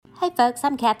Hey folks,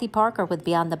 I'm Kathy Parker with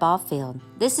Beyond the Ball Field.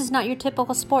 This is not your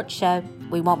typical sports show.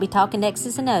 We won't be talking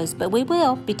X's and O's, but we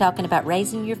will be talking about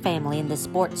raising your family in this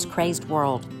sports-crazed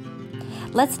world.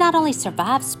 Let's not only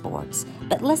survive sports,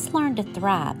 but let's learn to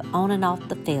thrive on and off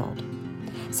the field.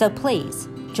 So please,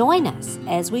 join us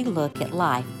as we look at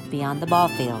life beyond the ball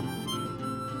field.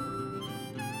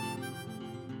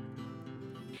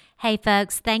 Hey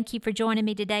folks, thank you for joining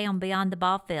me today on Beyond the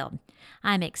Ball Field.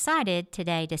 I'm excited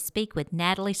today to speak with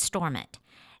Natalie Stormont.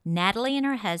 Natalie and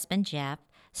her husband, Jeff,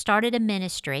 started a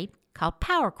ministry called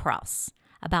Power Cross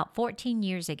about 14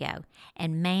 years ago,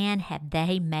 and man, have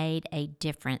they made a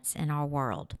difference in our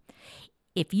world.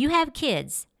 If you have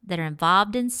kids that are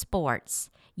involved in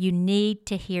sports, you need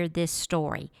to hear this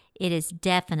story. It is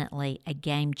definitely a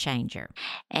game changer.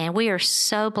 And we are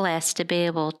so blessed to be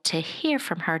able to hear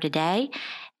from her today.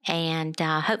 And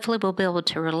hopefully we'll be able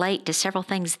to relate to several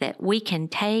things that we can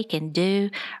take and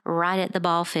do right at the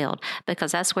ball field,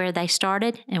 because that's where they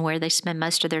started and where they spend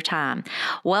most of their time.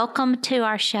 Welcome to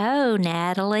our show,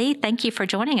 Natalie. Thank you for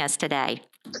joining us today.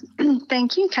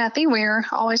 Thank you, Kathy. We're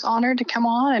always honored to come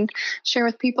on and share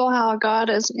with people how God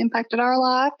has impacted our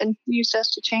life and used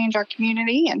us to change our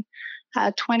community. And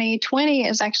 2020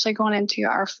 is actually going into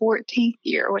our 14th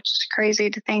year, which is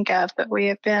crazy to think of, but we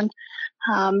have been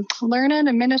learning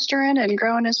and ministering and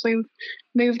growing as we've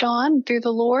moved on through the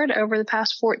Lord over the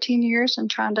past 14 years and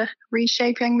trying to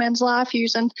reshape young men's life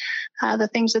using the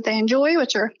things that they enjoy,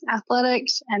 which are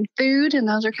athletics and food. And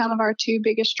those are kind of our two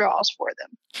biggest draws for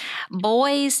them.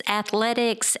 Boys,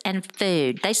 athletics, and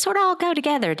food. They sort of all go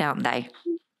together, don't they?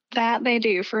 That they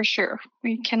do, for sure.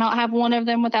 We cannot have one of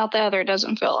them without the other, it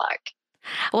doesn't feel like.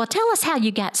 Well, tell us how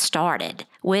you got started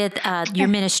with your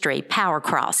ministry, Power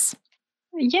Cross.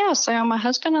 Yeah, so my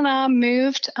husband and I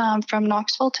moved from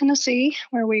Knoxville, Tennessee,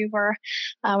 where we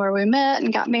met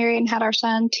and got married and had our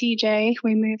son, TJ.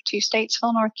 We moved to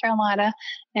Statesville, North Carolina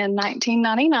in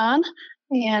 1999.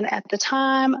 And at the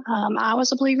time, I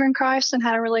was a believer in Christ and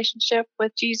had a relationship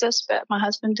with Jesus, but my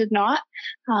husband did not.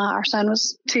 Our son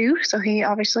was 2, so he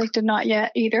obviously did not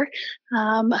yet either.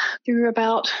 Through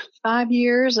about 5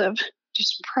 years of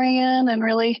just praying and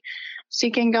really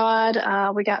seeking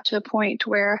God, we got to a point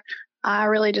where I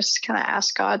really just kind of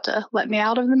asked God to let me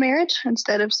out of the marriage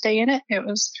instead of stay in it. It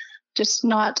was just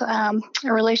not a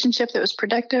relationship that was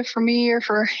productive for me or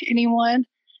for anyone.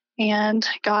 And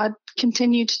God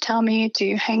continued to tell me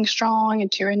to hang strong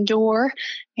and to endure.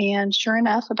 And sure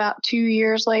enough, about 2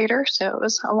 years later, so it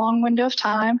was a long window of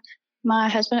time, my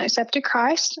husband accepted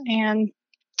Christ. And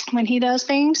when he does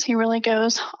things, he really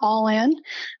goes all in.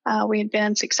 We had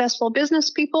been successful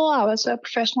business people. I was a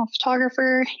professional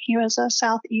photographer. He was a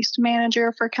Southeast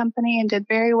manager for a company and did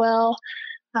very well.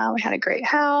 We had a great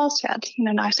house, had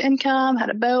nice income, had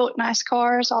a boat, nice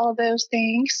cars, all of those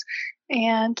things.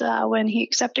 And when he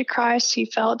accepted Christ, he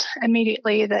felt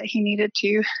immediately that he needed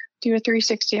to do a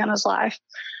 360 on his life.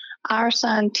 Our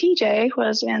son, TJ,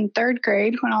 was in 3rd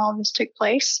grade when all of this took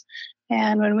place.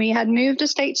 And when we had moved to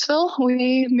Statesville,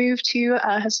 we moved to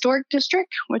a historic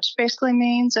district, which basically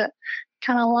means it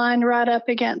kind of lined right up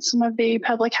against some of the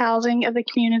public housing of the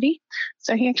community.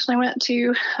 So he actually went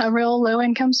to a real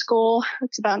low-income school.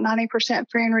 It's about 90%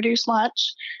 free and reduced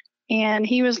lunch. And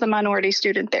he was the minority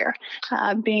student there,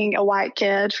 being a white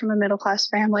kid from a middle-class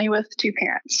family with 2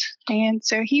 parents. And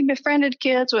so he befriended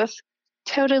kids with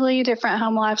totally different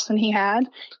home lives than he had.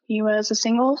 He was a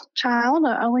single child,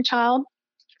 an only child.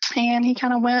 And he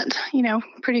kind of went,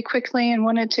 pretty quickly and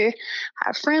wanted to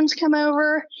have friends come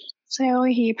over. So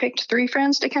he picked 3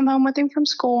 friends to come home with him from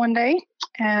school one day,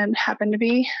 and happened to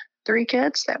be 3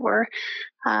 kids that were,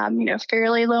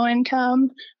 fairly low income,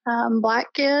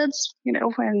 Black kids,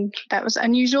 when that was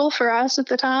unusual for us at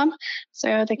the time.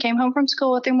 So they came home from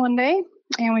school with him one day,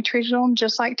 and we treated them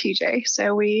just like TJ.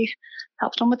 So we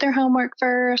helped them with their homework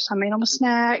first. I made them a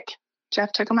snack.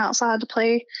 Jeff took them outside to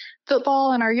play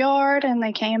football in our yard, and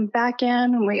they came back in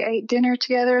and we ate dinner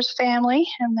together as a family.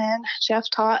 And then Jeff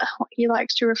taught what he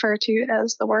likes to refer to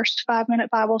as the worst 5-minute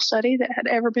Bible study that had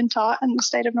ever been taught in the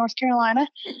state of North Carolina.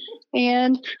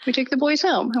 And we took the boys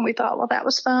home, and we thought, well, that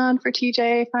was fun for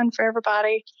TJ, fun for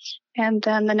everybody. And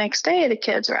then the next day, the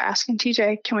kids are asking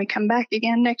TJ, can we come back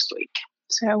again next week?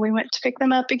 So we went to pick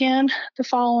them up again the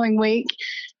following week.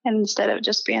 And instead of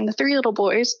just being the 3 little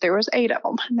boys, there was 8 of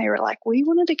them. And they were like, we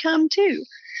wanted to come too.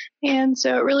 And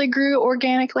so it really grew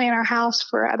organically in our house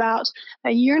for about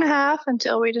a year and a half,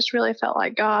 until we just really felt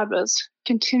like God was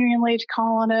continually to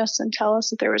call on us and tell us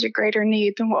that there was a greater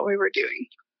need than what we were doing.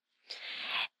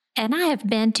 And I have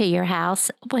been to your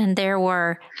house when there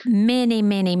were many,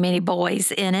 many, many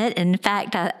boys in it. In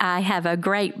fact, I have a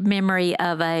great memory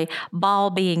of a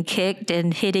ball being kicked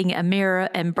and hitting a mirror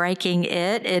and breaking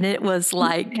it. And it was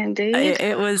like, Indeed.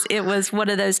 it was one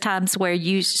of those times where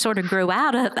you sort of grew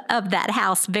out of that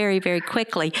house very, very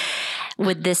quickly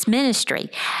with this ministry.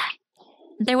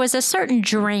 There was a certain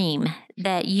dream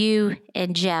that you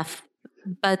and Jeff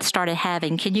both started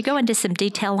having. Can you go into some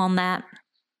detail on that?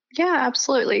 Yeah,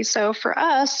 absolutely. So for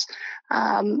us,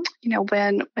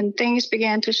 when things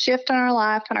began to shift in our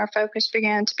life and our focus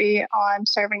began to be on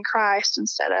serving Christ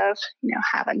instead of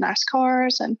having nice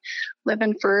cars and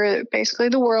living for basically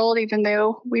the world, even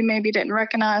though we maybe didn't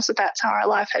recognize that that's how our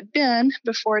life had been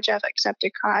before Jeff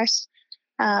accepted Christ.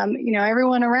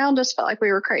 Everyone around us felt like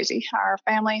we were crazy. Our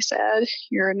family said,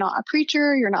 "You're not a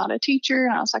preacher, you're not a teacher, you're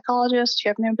not a psychologist, you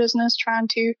have no business trying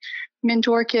to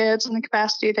mentor kids in the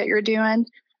capacity that you're doing."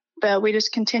 But we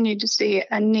just continued to see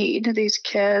a need. These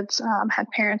kids had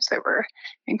parents that were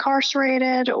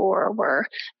incarcerated or were,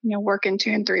 working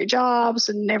 2 and 3 jobs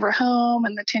and never home,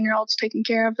 and the 10-year-old's taking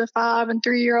care of the 5 and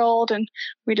 3-year-old. And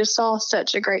we just saw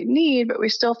such a great need, but we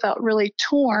still felt really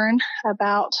torn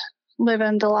about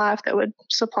living the life that would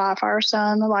supply for our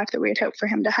son, the life that we had hoped for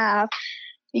him to have.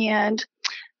 And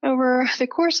over the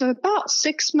course of about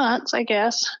 6 months, I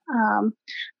guess,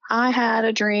 I had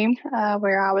a dream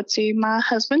where I would see my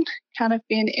husband kind of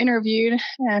being interviewed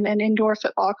in an indoor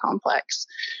football complex.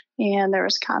 And there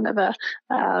was kind of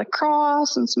a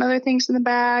cross and some other things in the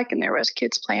back, and there was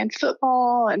kids playing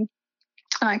football, and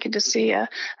I could just see a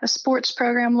sports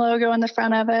program logo in the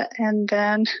front of it. And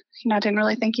then, I didn't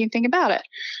really think anything about it.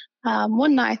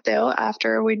 One night, though,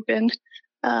 after we'd been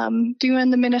doing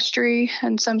the ministry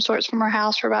in some sorts from our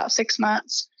house for about 6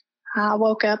 months, I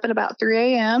woke up at about 3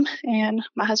 a.m. and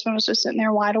my husband was just sitting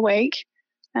there wide awake.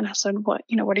 And I said, what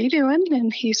are you doing?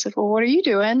 And he said, well, what are you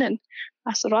doing? And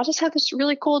I said, well, I just had this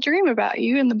really cool dream about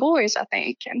you and the boys, I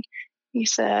think. And he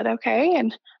said, okay.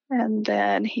 And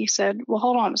then he said, well,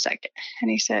 hold on a second.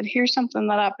 And he said, here's something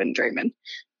that I've been dreaming.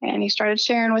 And he started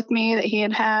sharing with me that he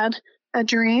had a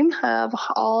dream of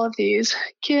all of these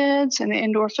kids in the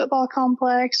indoor football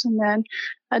complex, and then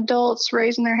adults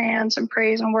raising their hands in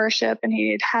praise and worship. And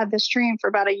he had this dream for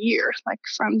about a year, like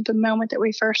from the moment that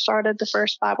we first started the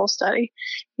first Bible study.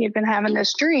 He had been having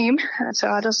this dream. And so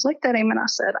I just looked at him and I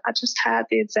said, I just had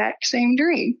the exact same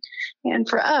dream. And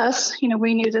for us,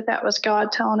 we knew that that was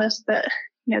God telling us that,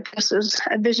 this is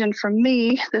a vision from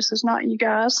me. This is not you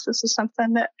guys. This is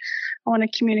something that I want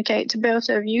to communicate to both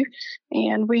of you.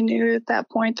 And we knew at that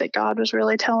point that God was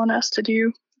really telling us to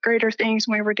do greater things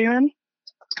than we were doing.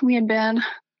 We had been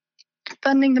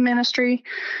funding the ministry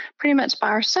pretty much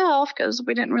by ourselves because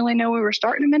we didn't really know we were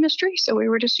starting a ministry. So we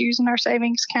were just using our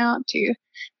savings account to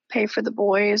pay for the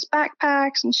boys'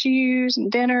 backpacks and shoes and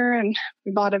dinner. And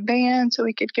we bought a van so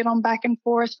we could get them back and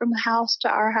forth from the house to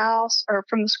our house, or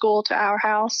from the school to our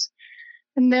house.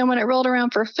 And then when it rolled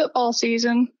around for football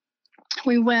season,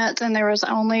 we went and there was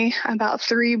only about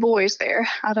 3 boys there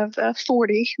out of the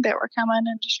 40 that were coming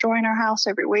and destroying our house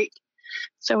every week.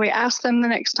 So we asked them the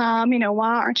next time,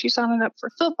 why aren't you signing up for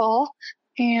football?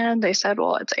 And they said,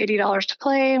 well, it's $80 to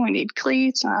play, and we need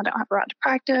cleats, and I don't have a right to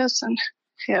practice. And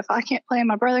if I can't play,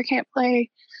 my brother can't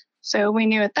play. So we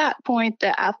knew at that point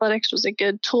that athletics was a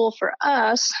good tool for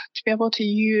us to be able to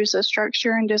use a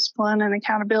structure and discipline and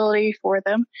accountability for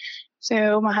them.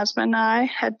 So my husband and I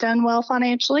had done well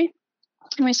financially.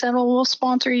 And we said, well, we'll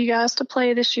sponsor you guys to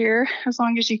play this year as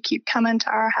long as you keep coming to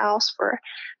our house for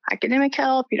academic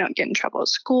help. You don't get in trouble at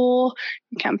school.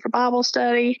 You come for Bible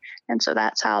study. And so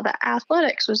that's how the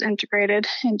athletics was integrated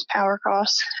into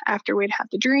PowerCross after we'd had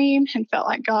the dream and felt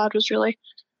like God was really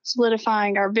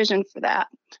solidifying our vision for that.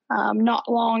 Not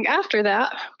long after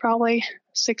that, probably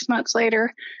 6 months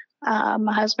later,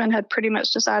 my husband had pretty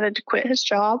much decided to quit his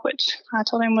job, which I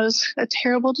told him was a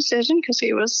terrible decision because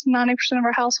he was 90% of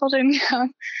our household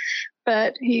income.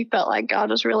 But he felt like God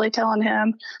was really telling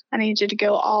him, I need you to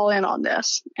go all in on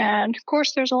this. And of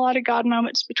course, there's a lot of God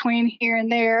moments between here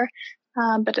and there.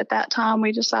 But at that time,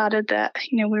 we decided that,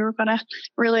 we were going to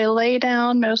really lay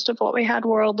down most of what we had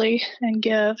worldly and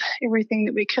give everything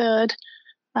that we could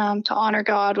to honor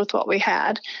God with what we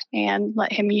had and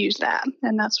let him use that.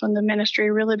 And that's when the ministry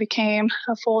really became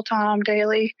a full-time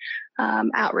daily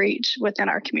outreach within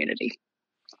our community.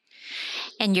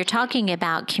 And you're talking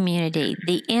about community,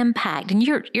 the impact, and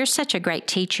you're such a great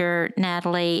teacher,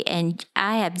 Natalie. And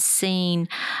I have seen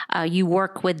you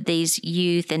work with these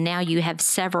youth, and now you have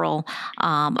several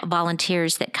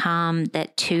volunteers that come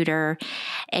that tutor,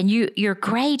 and you're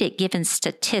great at giving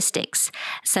statistics.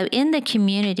 So in the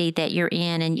community that you're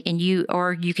in, and you,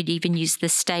 or you could even use the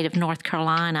state of North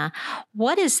Carolina,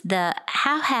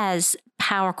 how has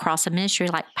PowerCross, a ministry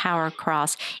like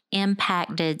PowerCross,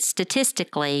 impacted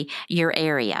statistically your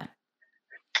area?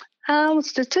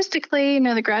 Statistically,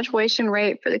 the graduation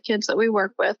rate for the kids that we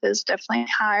work with is definitely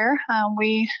higher.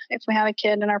 If we have a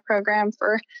kid in our program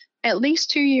for at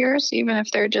least 2 years, even if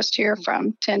they're just here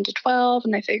from 10 to 12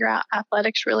 and they figure out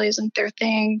athletics really isn't their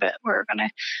thing, but we're going to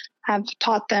have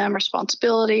taught them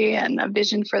responsibility and a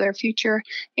vision for their future.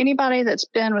 Anybody that's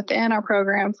been within our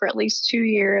program for at least 2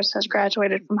 years has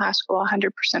graduated from high school 100%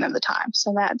 of the time.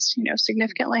 So that's,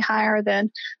 significantly higher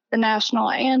than the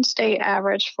national and state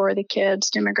average for the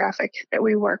kids demographic that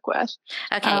we work with.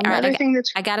 Okay, all right.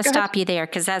 I got to stop you there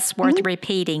because that's worth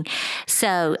repeating.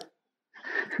 So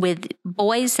with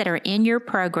boys that are in your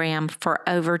program for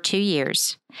over 2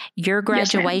 years, your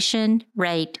graduation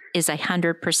rate is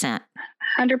 100%.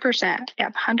 100%.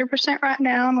 Yep, 100% right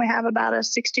now. And we have about a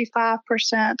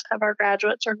 65% of our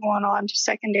graduates are going on to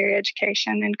secondary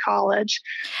education in college,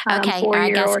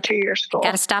 4-year or 2-year school.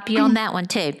 Got to stop you on that one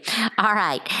too. All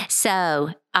right.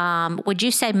 So would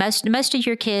you say most of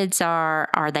your kids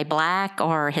are they Black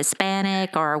or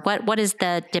Hispanic, or what is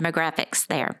the demographics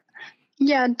there?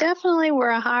 Yeah, definitely. We're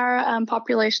a higher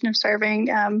population of serving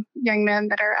young men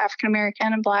that are African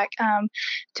American and Black.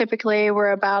 Typically,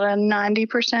 we're about a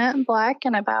 90% Black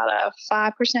and about a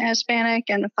 5% Hispanic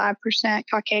and a 5%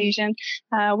 Caucasian.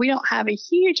 We don't have a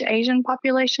huge Asian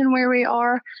population where we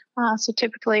are. So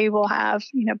typically we'll have,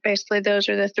 basically those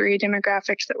are the 3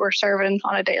 demographics that we're serving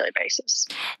on a daily basis.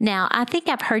 Now, I think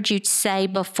I've heard you say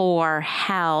before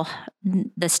how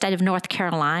the state of North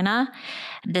Carolina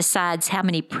decides how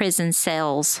many prison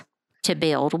cells to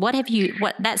build.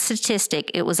 That statistic,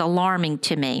 it was alarming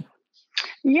to me.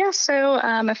 Yeah, so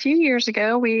a few years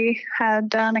ago, we had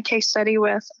done a case study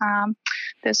with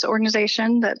this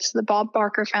organization that's the Bob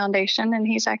Barker Foundation, and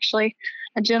he's actually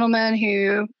a gentleman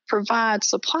who provides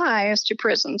supplies to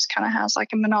prisons, kind of has like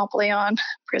a monopoly on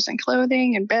prison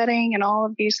clothing and bedding and all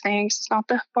of these things. It's not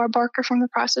the Bob Barker from The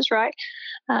Price is Right.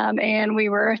 And we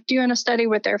were doing a study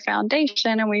with their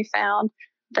foundation, and we found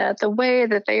that the way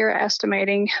that they are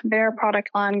estimating their product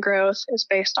line growth is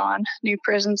based on new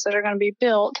prisons that are going to be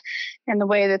built. And the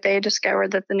way that they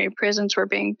discovered that the new prisons were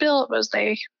being built was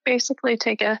they basically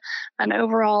take an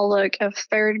overall look of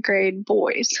 3rd grade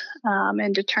boys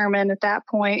and determine at that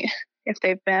point if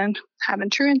they've been having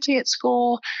truancy at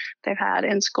school, they've had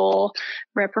in-school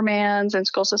reprimands,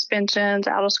 in-school suspensions,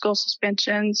 out-of-school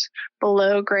suspensions,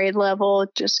 below grade level,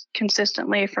 just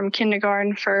consistently from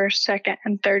kindergarten, 1st, 2nd,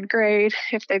 and 3rd grade.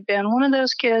 If they've been one of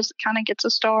those kids that kind of gets a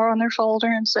star on their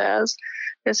folder and says,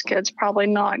 this kid's probably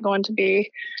not going to be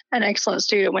an excellent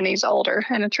student when he's older.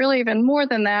 And it's really even more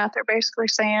than that. They're basically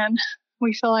saying,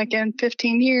 we feel like in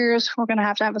 15 years, we're going to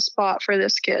have a spot for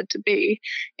this kid to be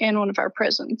in one of our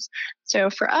prisons. So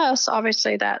for us,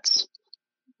 obviously, that's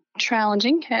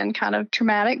challenging and kind of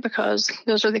traumatic because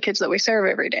those are the kids that we serve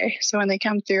every day. So when they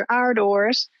come through our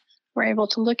doors, we're able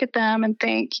to look at them and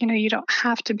think, you don't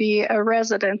have to be a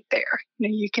resident there.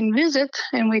 You can visit,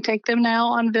 and we take them now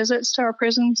on visits to our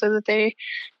prison so that they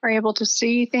are able to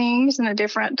see things in a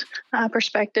different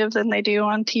perspective than they do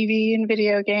on TV and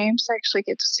video games. They actually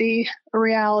get to see a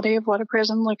reality of what a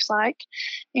prison looks like.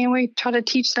 And we try to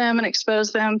teach them and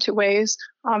expose them to ways,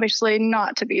 obviously,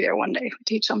 not to be there one day. We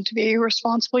teach them to be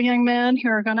responsible young men who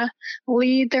are going to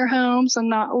lead their homes and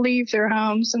not leave their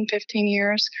homes in 15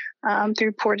 years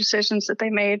through poor decisions that they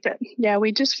made. But yeah,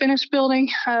 we just finished building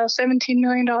a $17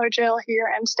 million jail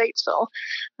here in Statesville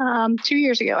 2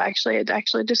 years ago, actually. It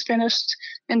actually just finished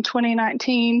in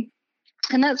 2019.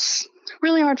 And that's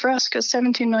really hard for us because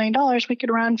 $17 million we could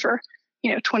run for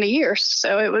 20 years.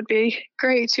 So it would be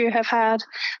great to have had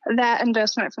that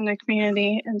investment from the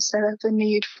community instead of the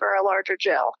need for a larger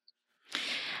jail.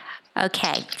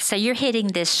 Okay, so you're hitting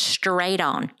this straight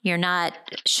on. You're not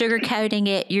sugarcoating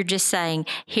it. You're just saying,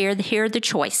 here are the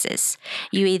choices.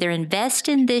 You either invest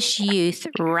in this youth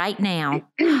right now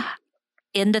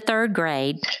in the 3rd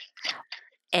grade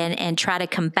and try to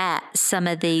combat some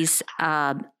of these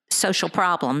social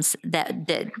problems that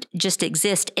just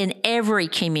exist in every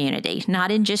community,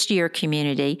 not in just your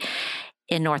community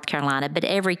in North Carolina, but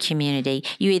every community.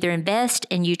 You either invest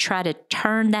and you try to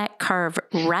turn that curve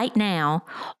right now,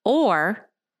 or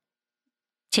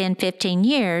 10, 15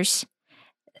 years,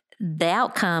 the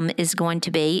outcome is going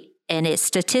to be and it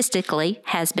statistically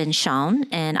has been shown.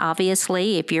 And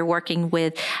obviously, if you're working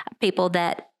with people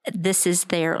that this is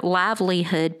their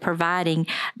livelihood, providing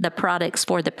the products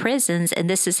for the prisons, and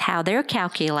this is how they're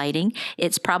calculating,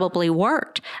 it's probably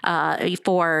worked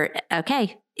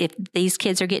if these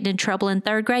kids are getting in trouble in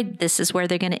third grade, this is where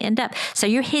they're going to end up. So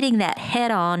you're hitting that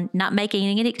head on, not making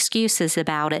any excuses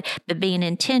about it, but being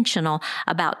intentional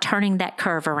about turning that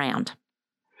curve around.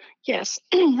 Yes,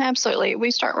 absolutely.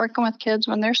 We start working with kids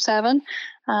when they're 7.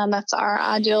 That's our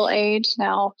ideal age.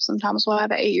 Now, sometimes we'll have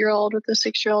an 8-year-old with a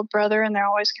 6-year-old brother, and they're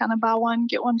always kind of buy one,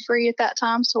 get one free at that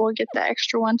time. So we'll get the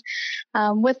extra one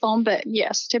with them. But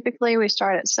yes, typically we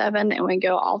start at 7 and we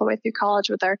go all the way through college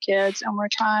with our kids. And we're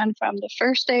trying from the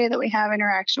first day that we have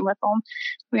interaction with them.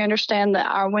 We understand that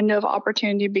our window of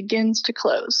opportunity begins to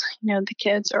close. The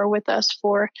kids are with us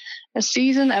for a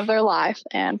season of their life.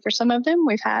 And for some of them,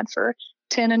 we've had for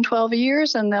 10 and 12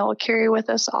 years, and they'll carry with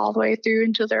us all the way through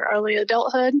into their early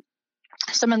adulthood.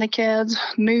 Some of the kids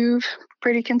move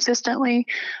pretty consistently,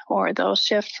 or they'll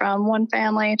shift from one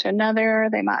family to another.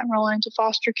 They might roll into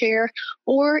foster care,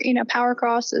 or, Power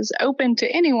Cross is open to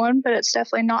anyone, but it's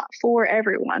definitely not for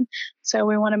everyone. So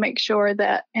we want to make sure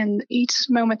that in each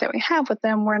moment that we have with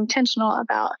them, we're intentional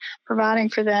about providing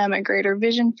for them a greater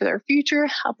vision for their future,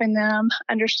 helping them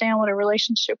understand what a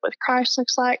relationship with Christ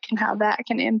looks like and how that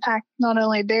can impact not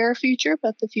only their future,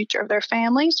 but the future of their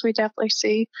families. We definitely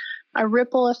see a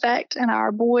ripple effect in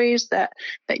our boys that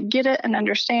get it and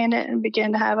understand it and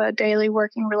begin to have a daily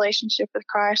working relationship with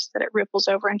Christ, that it ripples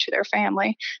over into their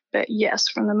family. But yes,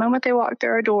 from the moment they walk through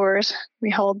our doors, we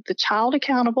hold the child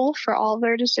accountable for all of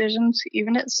their decisions,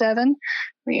 even at 7.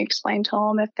 We explain to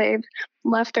them if they've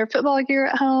left their football gear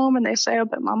at home and they say, oh,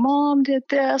 but my mom did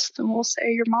this, then we'll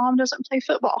say, your mom doesn't play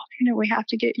football. We have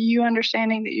to get you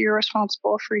understanding that you're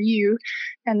responsible for you.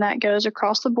 And that goes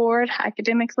across the board,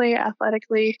 academically,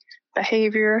 athletically,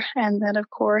 behavior, and then, of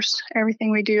course,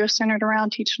 everything we do is centered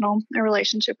around teaching them a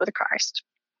relationship with Christ.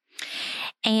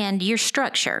 And your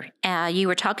structure, you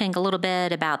were talking a little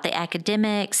bit about the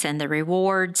academics and the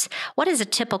rewards. What does a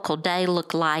typical day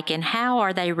look like, and how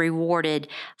are they rewarded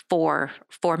for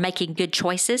making good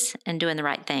choices and doing the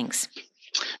right things?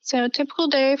 So a typical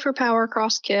day for Power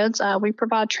Cross kids, we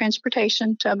provide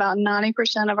transportation to about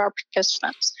 90% of our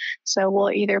participants. So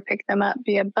we'll either pick them up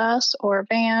via bus or a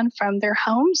van from their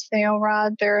homes. They'll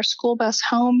ride their school bus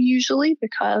home usually,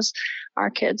 because our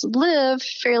kids live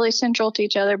fairly central to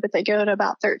each other, but they go to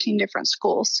about 13 different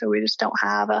schools. So we just don't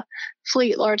have a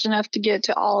fleet large enough to get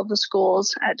to all of the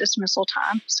schools at dismissal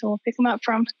time. So we'll pick them up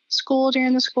from school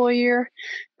during the school year,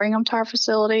 bring them to our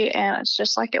facility, and it's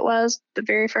just like it was the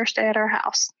very first day at our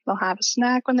house. They'll have a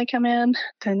snack when they come in,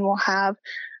 then we'll have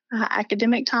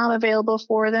academic time available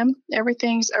for them.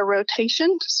 Everything's a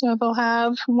rotation, so they'll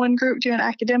have one group doing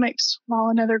academics while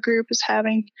another group is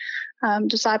having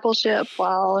discipleship,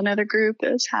 while another group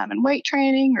is having weight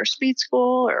training or speed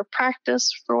school or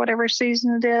practice for whatever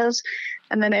season it is.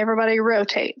 And then everybody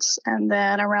rotates. And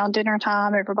then around dinner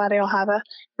time, everybody will have a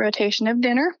rotation of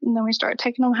dinner. And then we start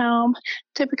taking them home,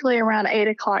 typically around 8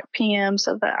 o'clock p.m.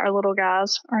 so that our little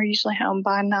guys are usually home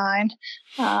by 9.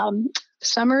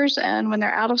 Summers and when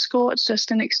they're out of school, it's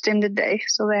just an extended day.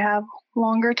 So they have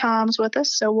longer times with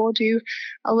us. So we'll do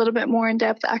a little bit more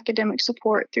in-depth academic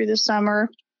support through the summer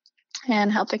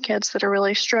and help the kids that are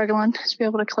really struggling to be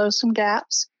able to close some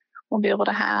gaps. We'll be able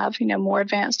to have, more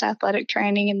advanced athletic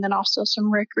training, and then also some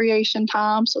recreation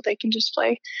time so they can just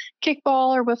play kickball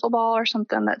or wiffle ball or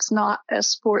something that's not as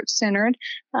sports centered.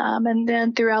 And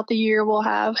then throughout the year, we'll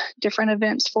have different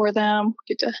events for them.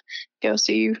 Get to go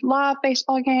see live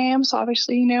baseball games.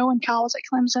 Obviously, when Kyle was at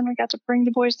Clemson, we got to bring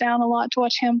the boys down a lot to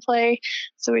watch him play.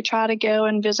 So we try to go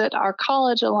and visit our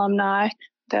college alumni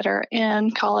that are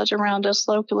in college around us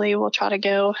locally. We'll try to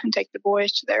go and take the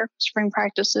boys to their spring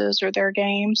practices or their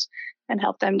games and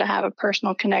help them to have a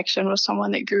personal connection with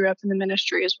someone that grew up in the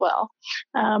ministry as well.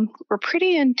 We're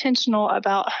pretty intentional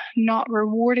about not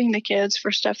rewarding the kids for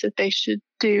stuff that they should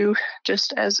do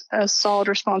just as a solid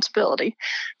responsibility.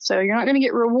 So you're not going to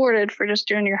get rewarded for just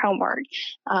doing your homework.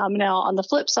 Now, on the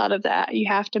flip side of that, you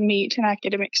have to meet an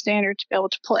academic standard to be able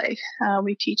to play.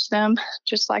 We teach them,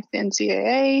 just like the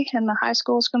NCAA and the high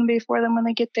school is going to be for them when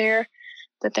they get there,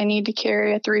 that they need to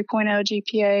carry a 3.0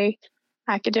 GPA.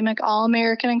 Academic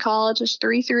All-American in college is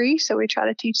 3.3, so we try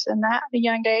to teach them that at a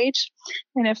young age.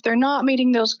 And if they're not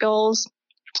meeting those goals,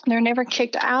 they're never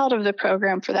kicked out of the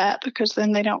program for that, because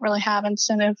then they don't really have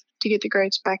incentive to get the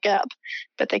grades back up.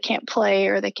 But they can't play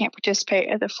or they can't participate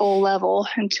at the full level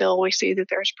until we see that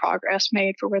there's progress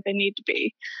made for where they need to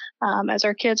be. As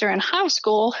our kids are in high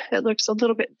school, it looks a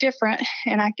little bit different,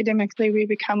 and academically we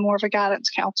become more of a guidance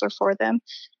counselor for them.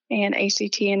 and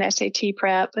ACT and SAT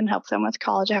prep and help them with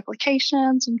college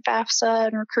applications and FAFSA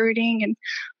and recruiting and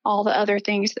all the other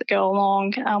things that go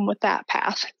along with that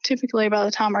path. Typically, by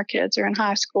the time our kids are in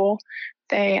high school,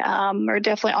 they are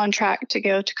definitely on track to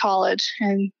go to college,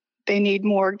 and they need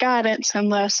more guidance and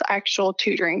less actual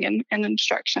tutoring and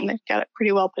instruction. They've got it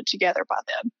pretty well put together by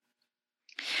then.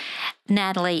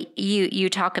 Natalie, you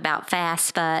talk about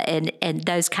FAFSA and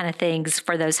those kind of things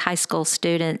for those high school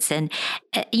students. And,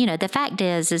 the fact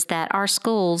is that our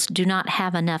schools do not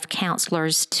have enough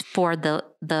counselors for the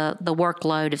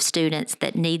workload of students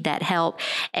that need that help.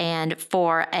 And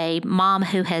for a mom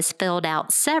who has filled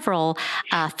out several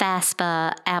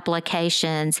FAFSA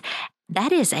applications,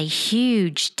 that is a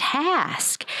huge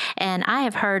task. And I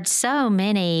have heard so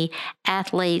many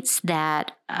athletes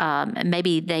that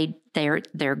maybe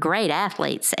they're great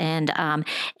athletes and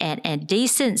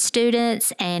decent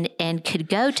students and could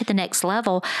go to the next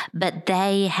level, but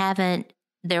they haven't.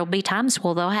 There'll be times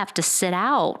where they'll have to sit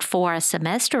out for a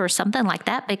semester or something like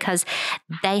that because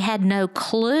they had no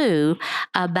clue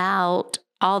about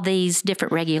all these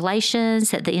different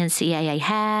regulations that the NCAA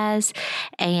has,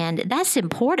 and that's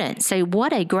important. So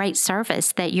what a great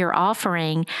service that you're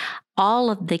offering all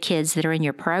of the kids that are in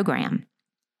your program.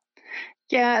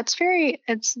 Yeah,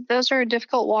 those are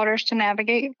difficult waters to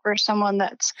navigate for someone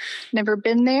that's never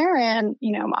been there. And,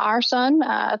 our son,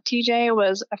 TJ,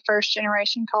 was a first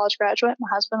generation college graduate. My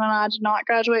husband and I did not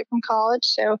graduate from college.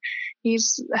 So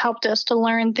he's helped us to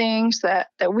learn things that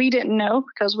we didn't know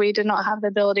because we did not have the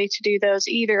ability to do those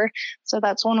either. So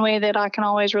that's one way that I can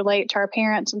always relate to our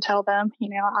parents and tell them,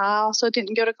 I also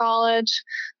didn't go to college.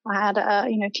 I had,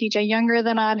 TJ younger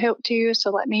than I'd hoped to.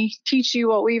 So let me teach you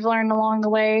what we've learned along the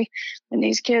way. When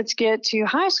these kids get to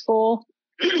high school,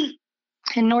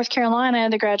 in North Carolina,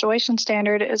 the graduation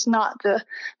standard is not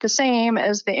the same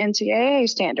as the NCAA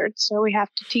standard. So we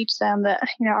have to teach them that,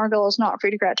 our goal is not for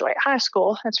you to graduate high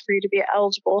school. It's for you to be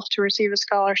eligible to receive a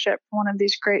scholarship from one of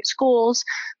these great schools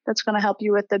that's going to help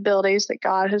you with the abilities that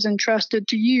God has entrusted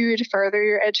to you to further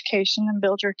your education and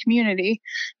build your community.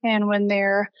 And when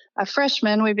they're a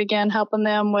freshman, we begin helping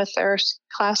them with their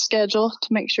class schedule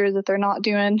to make sure that they're not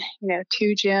doing,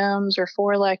 2 gyms or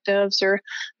 4 electives or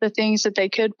the things that they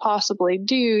could possibly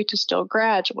do to still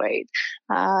graduate.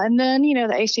 And then,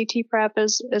 the ACT prep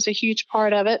is a huge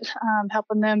part of it,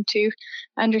 helping them to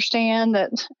understand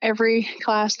that every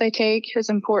class they take is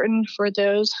important for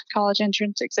those college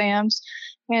entrance exams.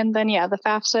 And then, the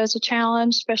FAFSA is a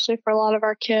challenge, especially for a lot of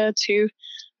our kids who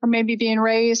are maybe being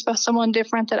raised by someone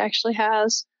different that actually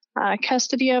has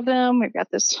custody of them. We've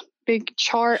got this big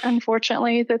chart,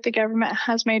 unfortunately, that the government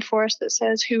has made for us that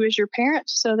says who is your parent,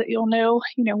 so that you'll know,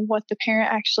 what the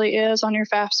parent actually is on your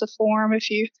FAFSA form. If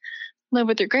you live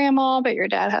with your grandma, but your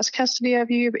dad has custody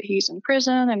of you, but he's in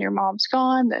prison and your mom's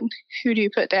gone, then who do you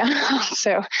put down?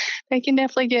 So they can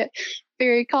definitely get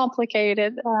very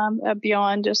complicated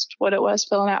beyond just what it was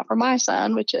filling out for my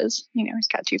son, which is, he's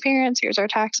got 2 parents, here's our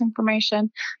tax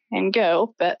information, and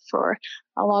go. But for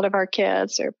a lot of our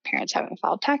kids, their parents haven't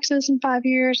filed taxes in 5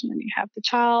 years, and then you have the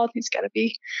child, he's got to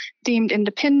be deemed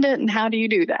independent, and how do you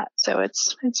do that? So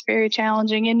it's very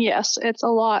challenging, and yes, it's a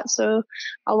lot. So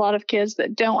a lot of kids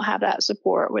that don't have that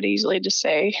support would easily just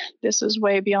say, this is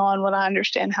way beyond what I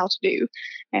understand how to do.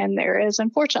 And there is,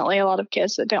 unfortunately, a lot of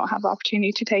kids that don't have the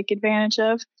opportunity to take advantage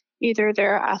of either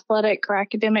their athletic or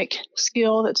academic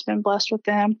skill that's been blessed with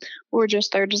them, or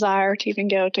just their desire to even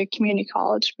go to community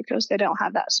college because they don't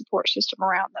have that support system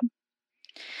around them.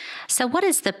 So what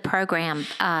is the program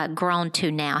grown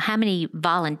to now? How many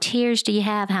volunteers do you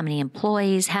have? How many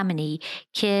employees? How many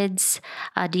kids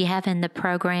do you have in the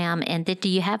program? And then do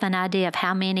you have an idea of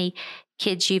how many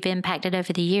kids you've impacted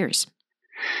over the years?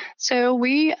 So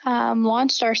we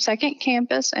launched our second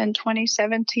campus in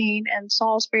 2017 in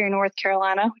Salisbury, North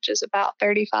Carolina, which is about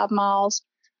 35 miles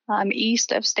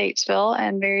east of Statesville,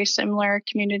 and very similar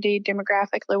community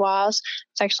demographically wise.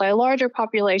 It's actually a larger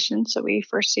population, so we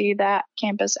foresee that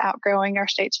campus outgrowing our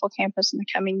Statesville campus in the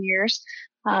coming years.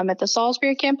 At the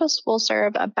Salisbury campus, we'll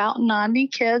serve about 90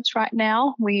 kids right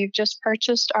now. We've just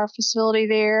purchased our facility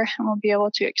there, and we'll be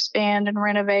able to expand and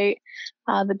renovate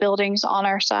the buildings on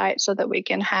our site so that we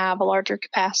can have a larger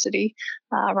capacity.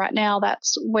 Right now,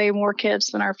 that's way more kids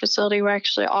than our facility will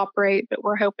actually operate, but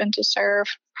we're hoping to serve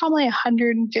probably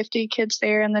 150 kids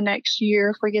there in the next year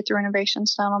if we get the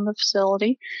renovations done on the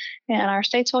facility. And our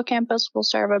Statesville campus will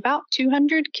serve about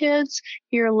 200 kids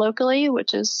here locally,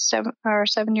 which is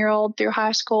 7-year-old through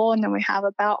high school. And then we have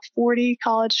about 40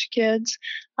 college kids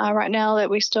right now that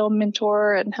we still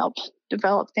mentor and help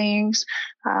develop things.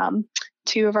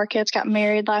 2 of our kids got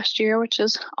married last year, which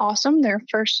is awesome. They're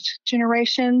first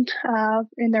generation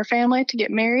in their family to get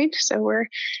married. So we're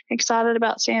excited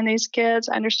about seeing these kids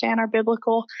understand our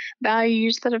biblical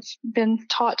values that have been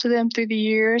taught to them through the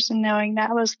years and knowing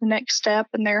that was the next step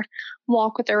in their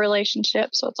walk with their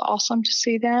relationship. So it's awesome to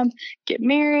see them get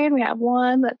married. We have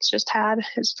one that's just had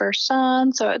his first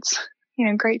son. So it's,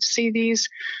 great to see these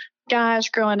guys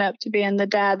growing up to being the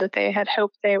dad that they had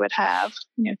hoped they would have,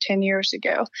 10 years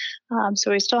ago.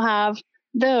 So we still have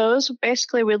those.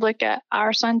 Basically, we look at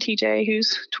our son, TJ,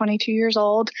 who's 22 years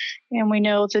old, and we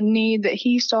know the need that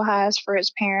he still has for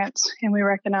his parents. And we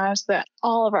recognize that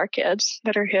all of our kids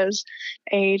that are his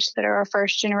age, that are our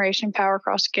first generation Power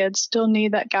Cross kids, still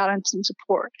need that guidance and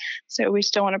support. So we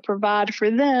still want to provide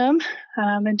for them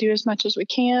and do as much as we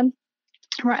can.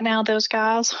 Right now, those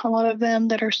guys, a lot of them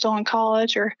that are still in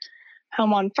college or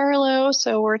home on furlough.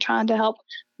 So we're trying to help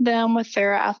them with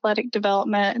their athletic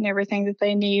development and everything that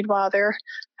they need while they're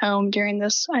home during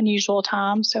this unusual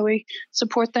time. So we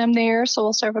support them there. So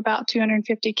we'll serve about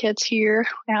 250 kids here.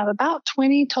 We have about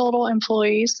 20 total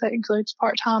employees. That includes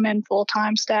part-time and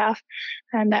full-time staff.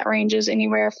 And that ranges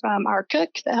anywhere from our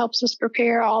cook that helps us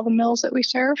prepare all the meals that we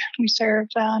serve. We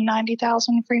served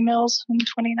 90,000 free meals in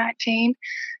 2019.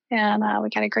 And we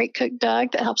got a great cook,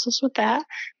 Doug, that helps us with that.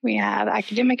 We have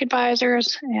academic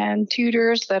advisors and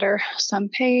tutors that are some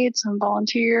paid, some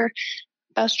volunteer,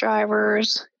 bus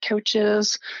drivers,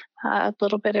 coaches, a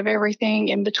little bit of everything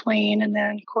in between, and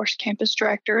then, of course, campus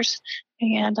directors.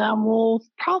 And we'll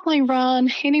probably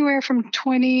run anywhere from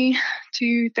 20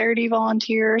 to 30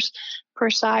 volunteers per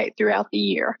site throughout the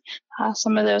year.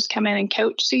 Some of those come in and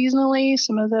coach seasonally.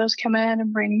 Some of those come in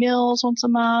and bring meals once a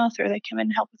month, or they come in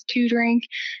and help with tutoring.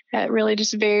 It really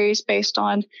just varies based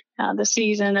on the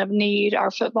season of need.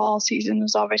 Our football season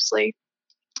is obviously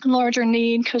a larger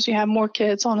need because you have more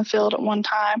kids on the field at one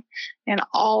time, and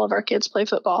all of our kids play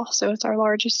football. So it's our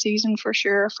largest season for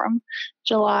sure. From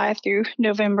July through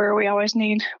November, we always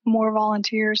need more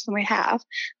volunteers than we have.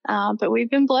 But we've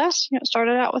been blessed. It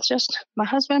started out with just my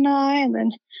husband and I, and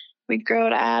then we'd grow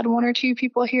to add 1 or 2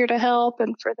 people here to help.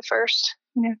 And for the first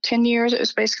 10 years, it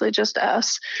was basically just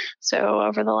us. So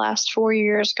over the last 4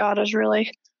 years, God has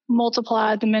really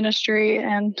multiplied the ministry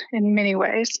and in many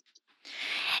ways.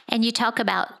 And you talk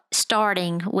about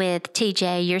starting with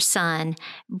TJ, your son,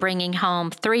 bringing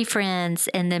home 3 friends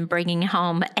and then bringing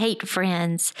home 8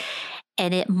 friends,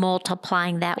 and it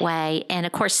multiplying that way. And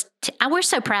of course, we're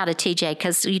so proud of TJ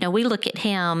because, we look at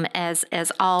him as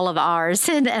all of ours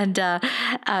and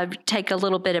take a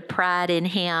little bit of pride in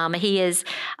him. He is,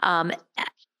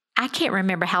 I can't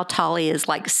remember how tall he is,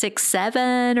 like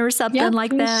 6'7" or something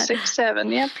like that.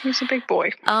 6'7". Yep, he's a big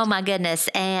boy. Oh my goodness!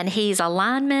 And he's a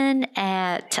lineman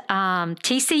at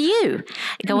TCU,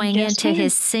 going into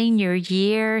his senior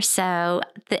year. So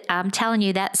I'm telling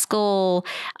you, that school,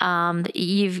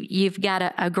 you've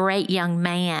got a great young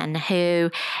man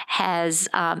who has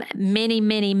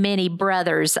many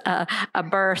brothers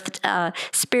birthed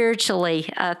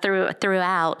spiritually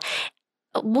throughout.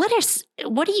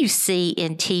 What do you see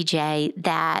in TJ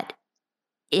that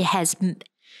it has,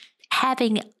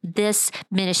 having this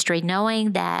ministry,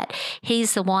 knowing that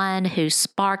he's the one who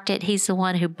sparked it, he's the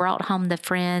one who brought home the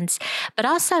friends, but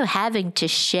also having to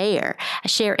share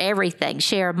everything,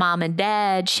 share mom and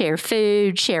dad, share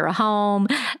food, share a home,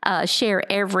 share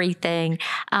everything.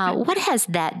 What has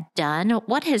that done?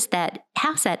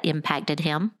 How's that impacted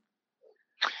him?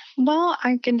 Well,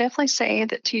 I can definitely say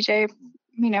that TJ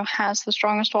has the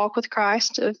strongest walk with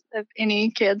Christ of any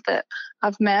kid that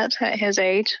I've met at his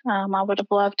age. I would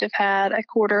have loved to have had a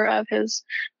quarter of his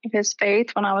faith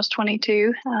when I was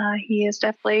 22. He has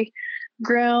definitely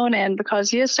grown, and because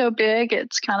he is so big,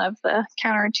 it's kind of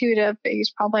counterintuitive, but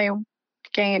he's probably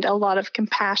gained a lot of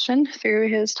compassion through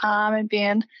his time and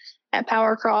being at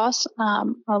Power Cross,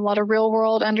 a lot of real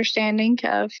world understanding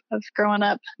of growing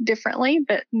up differently,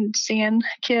 but seeing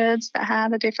kids that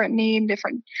had a different need,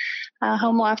 different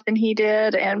home life than he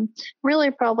did. And really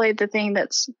probably the thing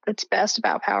that's best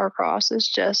about Power Cross is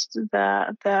just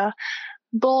the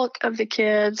bulk of the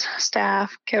kids,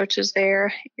 staff, coaches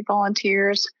there,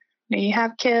 volunteers. You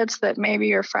have kids that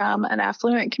maybe are from an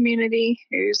affluent community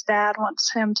whose dad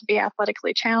wants him to be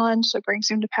athletically challenged, so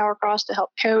brings him to Power Cross to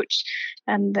help coach.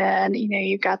 And then,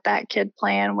 you've got that kid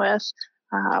playing with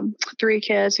 3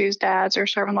 kids whose dads are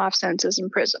serving life sentences in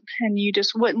prison. And you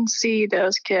just wouldn't see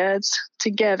those kids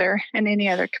together in any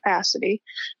other capacity.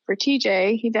 For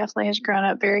TJ, he definitely has grown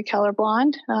up very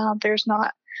colorblind. There's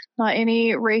not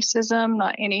any racism,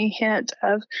 not any hint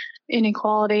of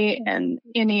inequality in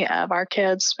any of our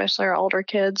kids, especially our older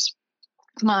kids.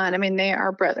 come on. I mean, they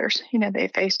are brothers. They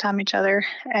FaceTime each other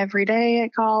every day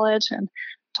at college and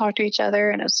talk to each other.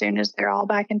 And as soon as they're all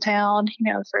back in town,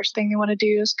 the first thing they want to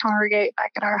do is congregate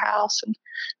back at our house and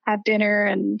have dinner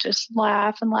and just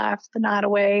laugh and laugh the night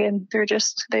away. And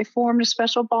they formed a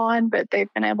special bond, but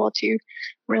they've been able to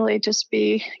really just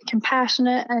be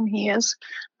compassionate. And he is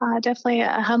definitely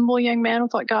a humble young man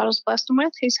with what God has blessed him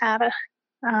with. He's had a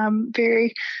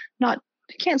very, not,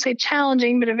 I can't say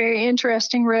challenging, but a very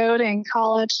interesting road in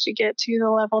college to get to the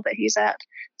level that he's at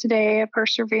today, a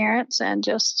perseverance, and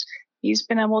just he's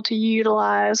been able to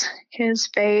utilize his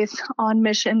faith on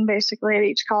mission basically at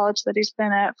each college that he's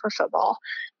been at for football.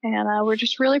 And we're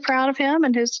just really proud of him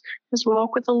and his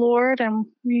walk with the Lord. And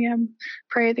we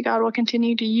pray that God will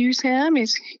continue to use him.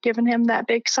 He's given him that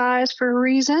big size for a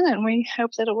reason. And we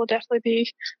hope that it will definitely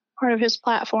be part of his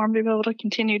platform to be able to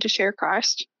continue to share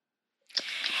Christ.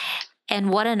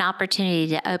 And what an opportunity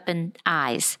to open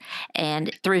eyes,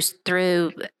 and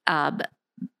through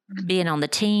being on the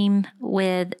team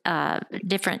with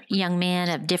different young men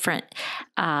of different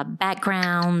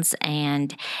backgrounds,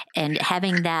 and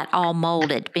having that all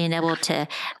molded, being able to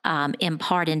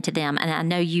impart into them. And I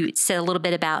know you said a little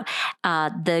bit about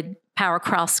the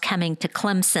PowerCross coming to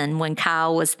Clemson when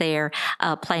Kyle was there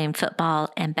playing football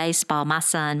and baseball, my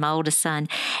oldest son.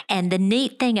 And the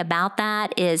neat thing about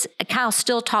that is Kyle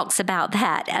still talks about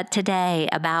that today,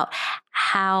 about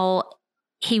how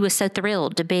he was so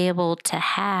thrilled to be able to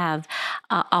have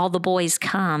all the boys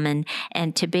come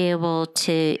and to be able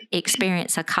to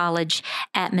experience a college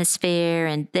atmosphere,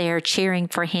 and they're cheering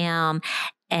for him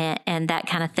and that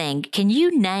kind of thing. Can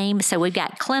you name, so we've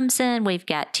got Clemson, we've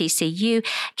got TCU.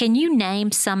 Can you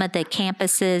name some of the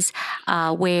campuses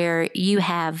where you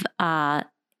have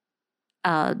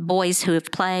boys who have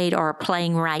played or are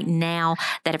playing right now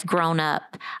that have grown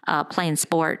up playing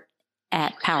sport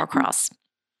at PowerCross?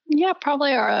 Yeah,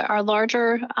 probably our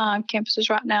larger campuses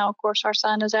right now. Of course, our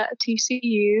son is at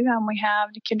TCU. We have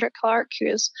Kendrick Clark, who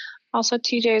is also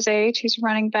TJ's age. He's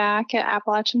running back at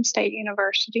Appalachian State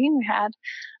University. And we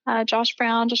had Josh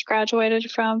Brown just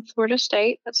graduated from Florida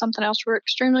State. That's something else we're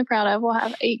extremely proud of. We'll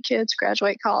have 8 kids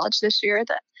graduate college this year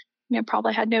that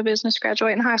probably had no business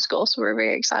graduating high school. So we're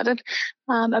very excited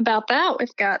about that.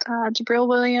 We've got Jabril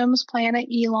Williams playing at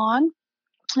Elon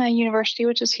University,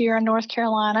 which is here in North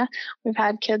Carolina. We've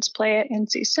had kids play at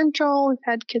NC Central. We've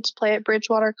had kids play at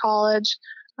Bridgewater College.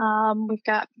 We've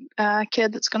got a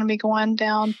kid that's going to be going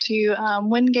down to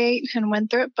Wingate and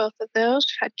Winthrop, both of those.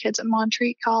 We've had kids at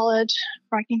Montreat College,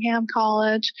 Rockingham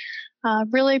College.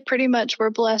 Really, pretty much we're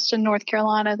blessed in North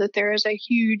Carolina that there is a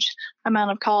huge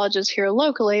amount of colleges here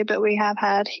locally, but we have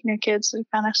had kids who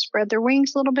kind of spread their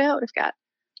wings a little bit. We've got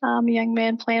a young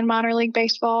man playing minor league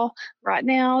baseball right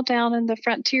now down in the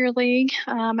Frontier League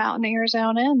out in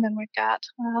Arizona. And then we've got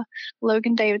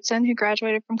Logan Davidson, who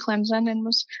graduated from Clemson and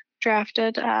was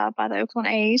drafted by the Oakland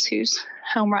A's, who's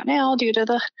home right now due to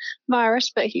the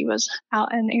virus, but he was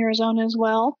out in Arizona as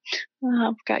well.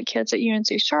 We've got kids at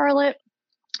UNC Charlotte.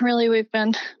 Really, we've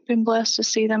been blessed to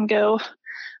see them go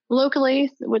locally,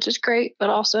 which is great, but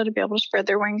also to be able to spread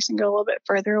their wings and go a little bit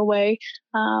further away.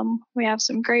 We have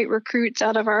some great recruits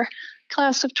out of our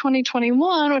class of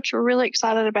 2021, which we're really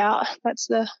excited about. That's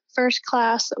the first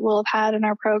class that we'll have had in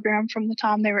our program from the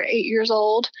time they were 8 years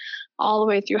old all the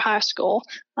way through high school.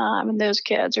 And those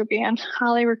kids are being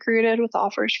highly recruited with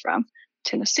offers from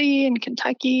Tennessee and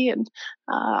Kentucky and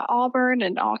Auburn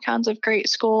and all kinds of great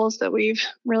schools that we've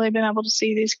really been able to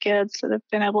see these kids that have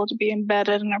been able to be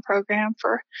embedded in our program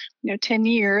for 10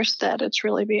 years, that it's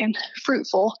really being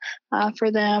fruitful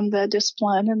for them, the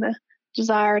discipline and the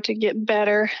desire to get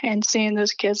better, and seeing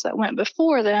those kids that went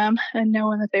before them and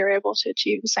knowing that they were able to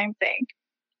achieve the same thing.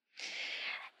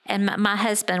 And my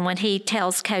husband, when he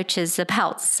tells coaches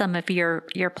about some of your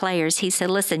players, he said,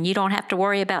 listen, you don't have to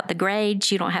worry about the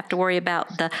grades, you don't have to worry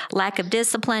about the lack of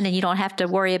discipline, and you don't have to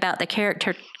worry about the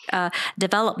character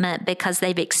development, because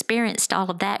they've experienced all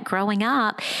of that growing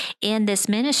up in this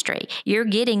ministry. You're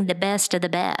getting the best of the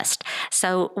best.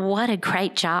 So what a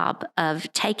great job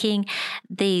of taking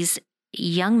these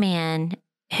young men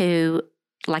who,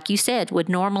 like you said, would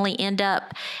normally end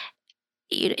up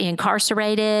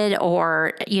incarcerated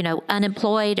or,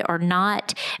 unemployed, or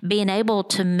not being able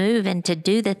to move and to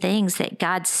do the things that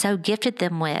God so gifted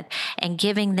them with, and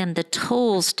giving them the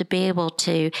tools to be able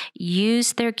to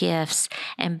use their gifts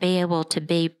and be able to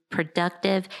be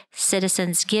productive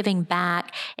citizens, giving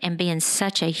back and being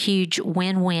such a huge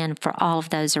win-win for all of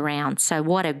those around. So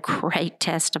what a great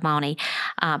testimony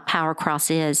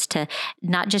PowerCross is to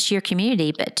not just your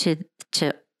community, but to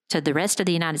the rest of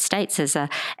the United States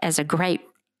as a great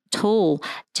tool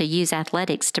to use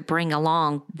athletics to bring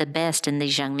along the best in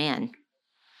these young men.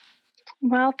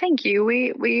 Well, thank you.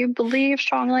 We believe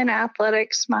strongly in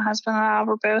athletics. My husband and I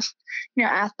were both,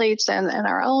 athletes in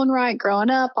our own right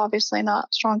growing up. Obviously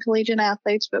not strong collegiate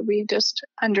athletes, but we just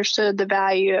understood the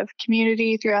value of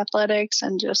community through athletics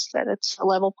and just that it's a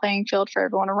level playing field for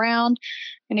everyone around.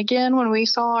 And again, when we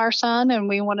saw our son and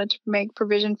we wanted to make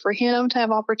provision for him to have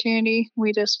opportunity,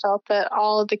 we just felt that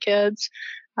all of the kids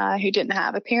who didn't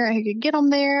have a parent who could get them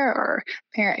there, or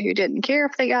a parent who didn't care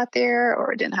if they got there,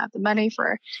 or didn't have the money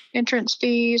for entrance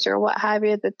fees or what have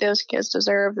you, that those kids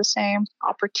deserve the same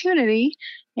opportunity.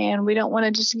 And we don't want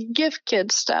to just give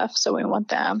kids stuff. So we want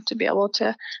them to be able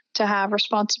to have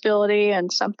responsibility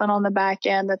and something on the back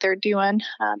end that they're doing.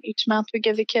 Each month we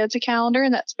give the kids a calendar,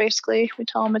 and that's basically, we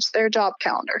tell them it's their job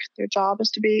calendar. Their job is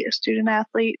to be a student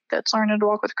athlete that's learning to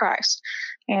walk with Christ.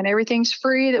 And everything's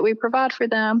free that we provide for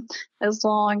them as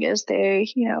long as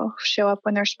they, show up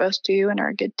when they're supposed to and are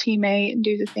a good teammate and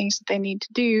do the things that they need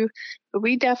to do. But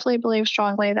we definitely believe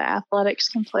strongly that athletics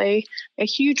can play a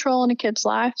huge role in a kid's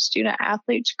life. Student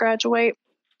athletes graduate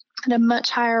at a much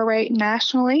higher rate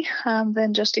nationally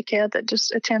than just a kid that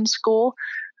just attends school.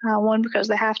 One, because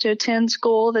they have to attend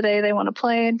school the day they want to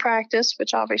play and practice,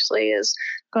 which obviously is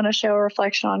going to show a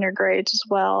reflection on your grades as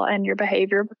well and your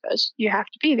behavior because you have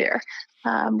to be there.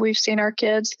 We've seen our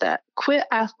kids that quit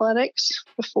athletics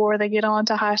before they get on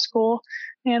to high school,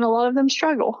 and a lot of them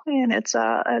struggle. And it's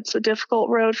a difficult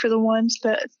road for the ones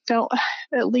that don't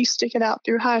at least stick it out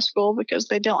through high school because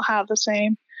they don't have the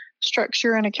same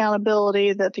structure and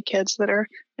accountability that the kids that are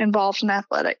involved in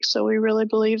athletics. So we really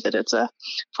believe that it's a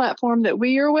platform that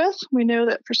we are with. We know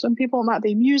that for some people it might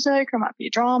be music, or it might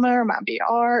be drama, or it might be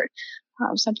art,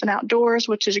 something outdoors,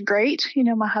 which is great.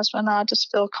 My husband and I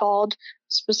just feel called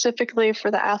specifically for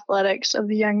the athletics of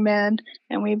the young men.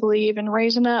 And we believe in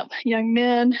raising up young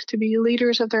men to be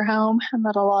leaders of their home, and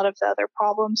that a lot of the other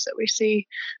problems that we see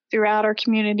throughout our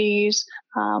communities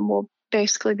will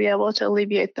basically be able to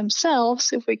alleviate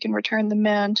themselves if we can return the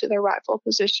men to their rightful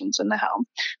positions in the home.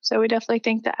 So we definitely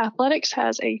think that athletics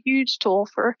has a huge tool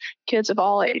for kids of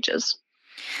all ages.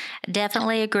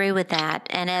 Definitely agree with that.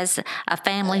 And as a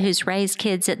family who's raised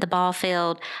kids at the ball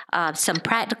field, some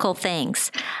practical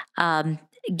things.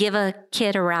 Give a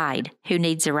kid a ride who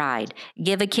needs a ride.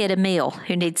 Give a kid a meal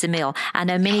who needs a meal. I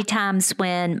know many times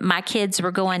when my kids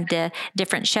were going to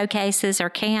different showcases or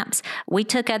camps, we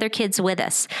took other kids with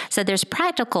us. So there's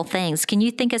practical things. Can you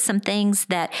think of some things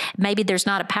that maybe there's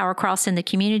not a Power Cross in the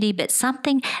community, but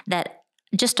something that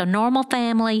just a normal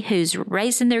family who's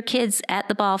raising their kids at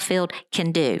the ball field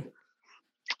can do?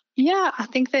 Yeah, I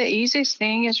think the easiest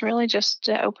thing is really just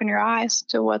to open your eyes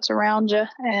to what's around you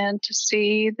and to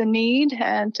see the need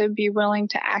and to be willing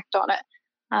to act on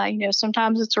it.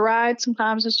 Sometimes it's a ride,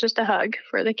 sometimes it's just a hug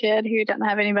for the kid who doesn't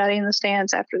have anybody in the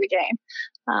stands after the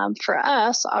game. For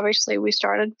us, obviously, we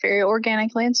started very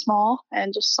organically and small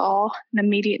and just saw an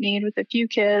immediate need with a few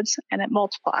kids, and it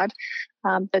multiplied.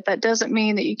 But that doesn't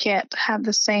mean that you can't have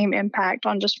the same impact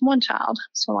on just one child.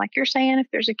 So like you're saying, if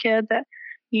there's a kid that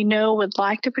would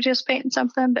like to participate in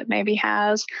something, but maybe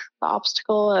has the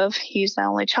obstacle of he's the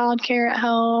only child care at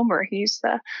home, or he's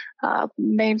the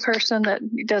main person that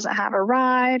doesn't have a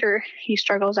ride, or he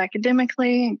struggles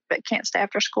academically but can't stay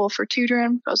after school for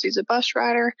tutoring because he's a bus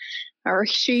rider, or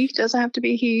she doesn't have to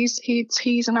be he's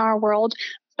in our world.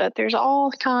 But there's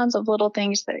all kinds of little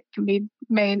things that can be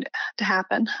made to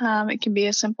happen. It can be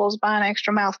as simple as buying an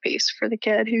extra mouthpiece for the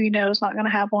kid who is not going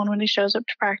to have one when he shows up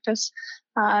to practice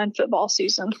in football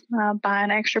season. Buying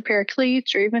an extra pair of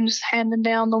cleats, or even just handing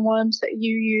down the ones that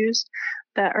you used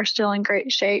that are still in great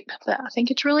shape. But I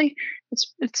think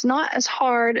it's not as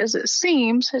hard as it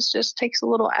seems. It just takes a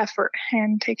little effort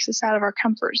and takes us out of our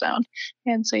comfort zone.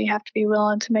 And so you have to be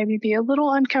willing to maybe be a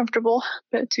little uncomfortable,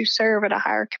 but to serve at a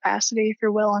higher capacity if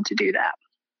you're willing to do that.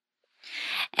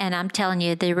 And I'm telling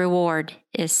you, the reward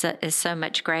is so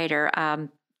much greater.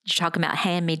 You're talking about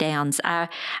hand-me-downs. I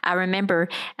remember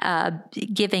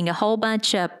giving a whole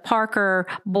bunch of Parker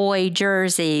boy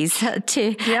jerseys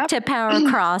to Power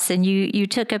Cross, and you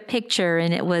took a picture,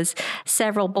 and it was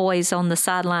several boys on the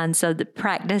sidelines of the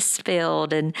practice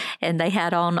field, and they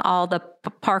had on all the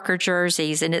Parker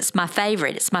jerseys, and it's my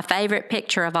favorite. It's my favorite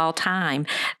picture of all time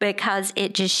because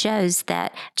it just shows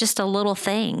that just a little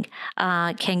thing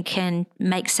can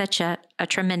make such a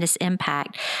tremendous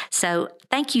impact. So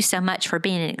thank you so much for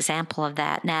being an example of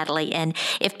that, Natalie. And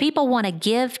if people want to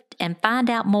give and find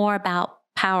out more about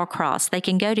Power Cross, they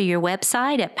can go to your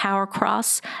website at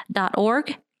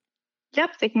powercross.org.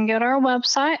 Yep, they can go to our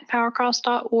website,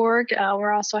 powercross.org. We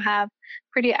also have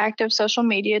pretty active social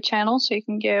media channel, so you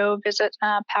can go visit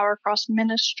Power Cross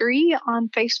Ministry on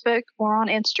Facebook or on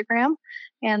Instagram.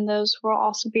 And those will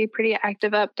also be pretty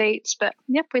active updates. But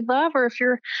yep, we'd love, or if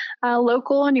you're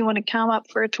local and you want to come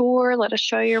up for a tour, let us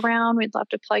show you around. We'd love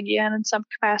to plug you in some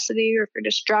capacity, or if you're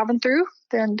just driving through,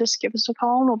 then just give us a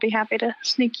call and we'll be happy to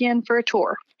sneak you in for a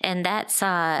tour. And that's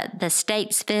the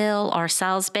Statesville or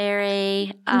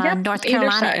Salisbury, Yep, North either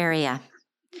Carolina side. area.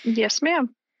 Yes,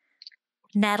 ma'am.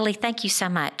 Natalie, thank you so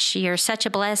much. You're such a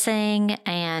blessing,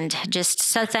 and just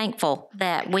so thankful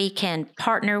that we can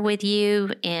partner with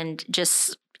you in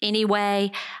just any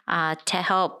way to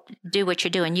help do what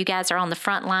you're doing. You guys are on the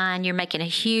front line. You're making a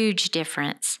huge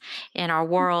difference in our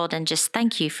world, and just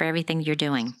thank you for everything you're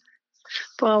doing.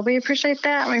 Well, we appreciate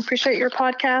that. We appreciate your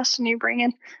podcast and you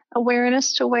bringing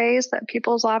awareness to ways that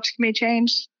people's lives can be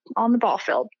changed on the ball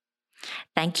field.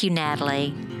 Thank you,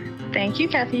 Natalie. Thank you,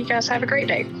 Kathy. You guys have a great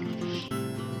day.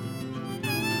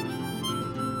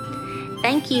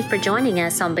 Thank you for joining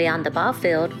us on Beyond the Ball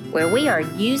Field, where we are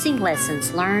using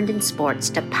lessons learned in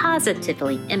sports to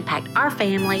positively impact our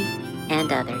family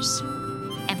and others.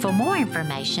 And for more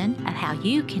information of how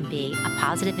you can be a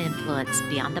positive influence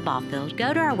beyond the ball field,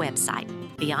 go to our website,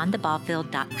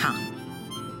 beyondtheballfield.com.